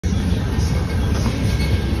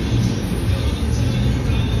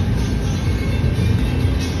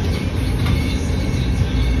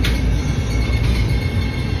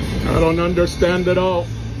don't understand at all.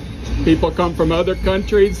 People come from other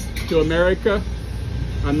countries to America,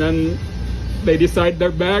 and then they decide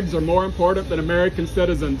their bags are more important than American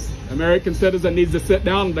citizens. American citizen needs to sit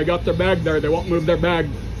down. They got their bag there. They won't move their bag.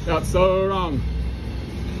 That's so wrong.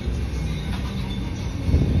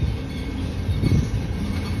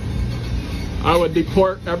 I would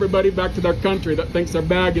deport everybody back to their country that thinks their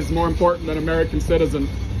bag is more important than American citizen.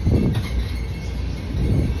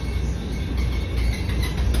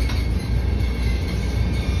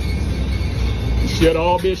 You should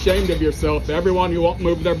all be ashamed of yourself. Everyone who won't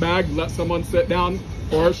move their bag, let someone sit down,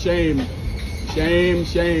 for shame. Shame,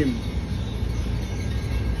 shame.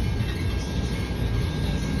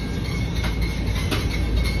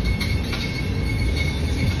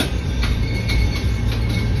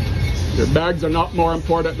 Your bags are not more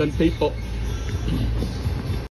important than people.